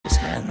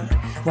band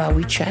while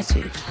we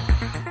chatted.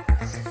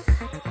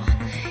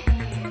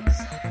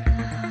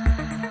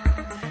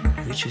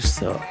 We just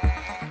thought,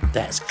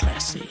 that's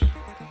classy.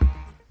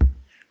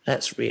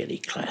 That's really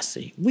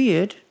classy.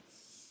 Weird,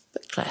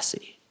 but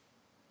classy.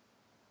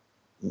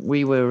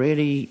 We were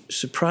really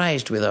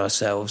surprised with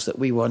ourselves that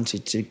we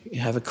wanted to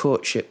have a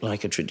courtship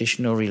like a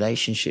traditional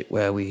relationship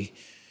where we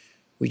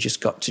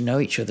just got to know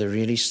each other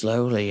really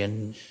slowly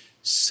and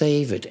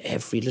savoured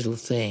every little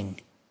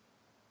thing.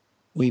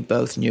 We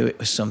both knew it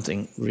was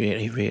something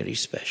really, really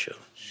special.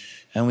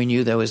 And we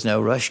knew there was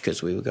no rush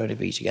because we were going to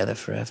be together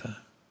forever.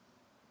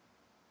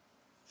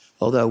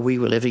 Although we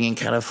were living in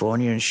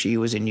California and she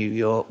was in New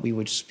York, we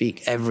would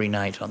speak every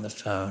night on the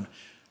phone,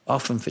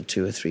 often for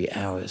 2 or 3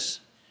 hours,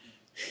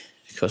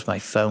 because my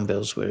phone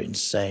bills were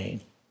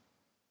insane.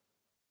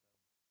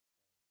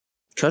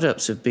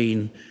 Cut-ups have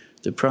been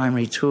the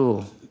primary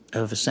tool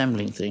of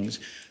assembling things.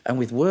 And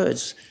with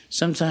words,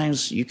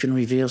 sometimes you can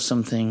reveal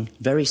something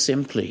very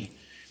simply.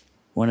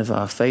 One of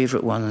our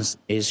favourite ones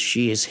is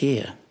 "she is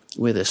here,"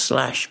 with a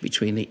slash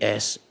between the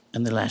S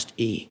and the last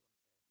E.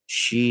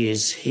 She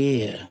is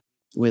here,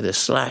 with a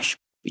slash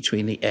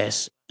between the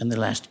S and the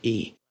last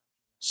E.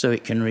 So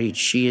it can read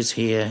 "she is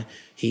here,"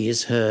 "he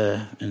is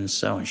her," and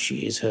so on.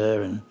 She is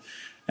her,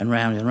 and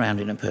round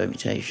in a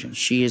permutation.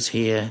 She is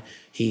here,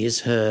 he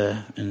is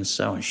her, and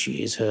so on.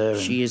 She is her,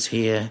 she is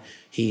here,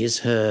 he is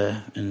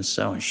her, and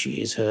so on.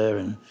 She is her,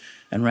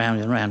 and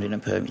round in a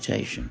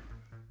permutation.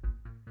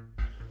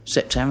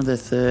 September the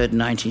 3rd,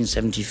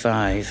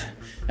 1975,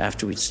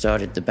 after we'd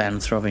started the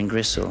band Throbbing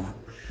Gristle,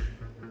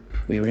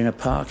 we were in a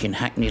park in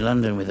Hackney,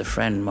 London with a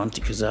friend,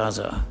 Monty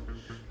Kazaza,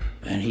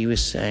 and he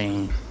was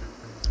saying,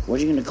 "What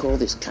are you going to call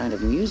this kind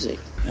of music?"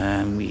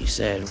 And we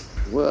said,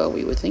 well,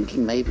 we were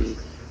thinking maybe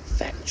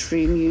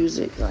factory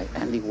music, like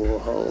Andy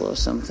Warhol or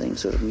something,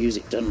 sort of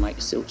music done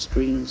like silk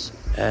screens.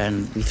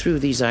 And we threw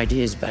these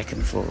ideas back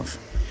and forth.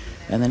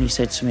 And then he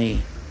said to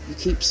me, "You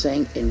keep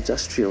saying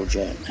industrial,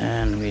 Jen."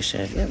 And we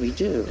said, "Yeah, we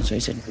do." And so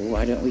he said, "Well,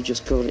 why don't we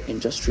just call it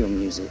industrial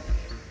music?"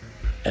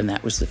 And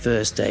that was the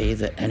first day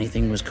that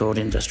anything was called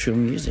industrial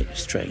music,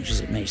 strange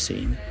as it may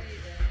seem.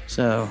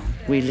 So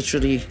we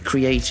literally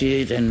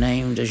created and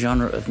named a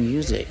genre of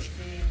music,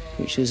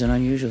 which is an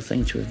unusual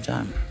thing to have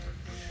done.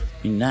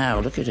 I mean, now,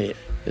 look at it.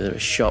 There are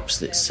shops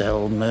that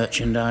sell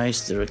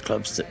merchandise. There are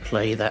clubs that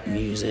play that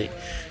music.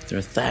 There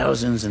are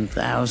thousands and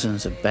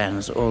thousands of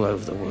bands all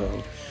over the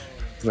world.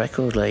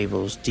 Record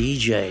labels,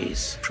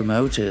 DJs,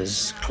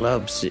 promoters,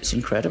 clubs. It's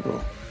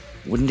incredible.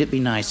 Wouldn't it be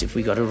nice if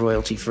we got a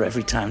royalty for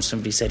every time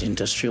somebody said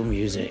industrial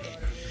music?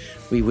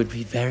 We would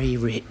be very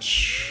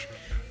rich.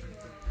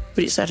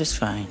 But it's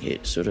satisfying.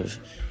 It sort of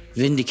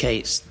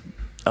vindicates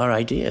our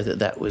idea that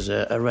that was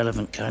a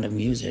relevant kind of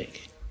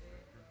music.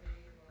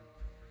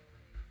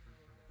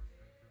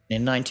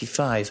 In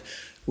 95,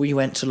 we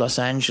went to Los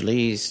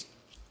Angeles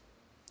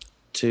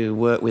to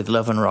work with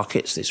Love and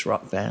Rockets, this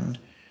rock band.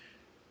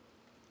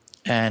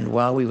 And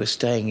while we were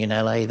staying in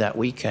LA that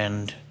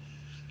weekend,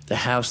 the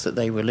house that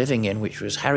they were living in, which was Harry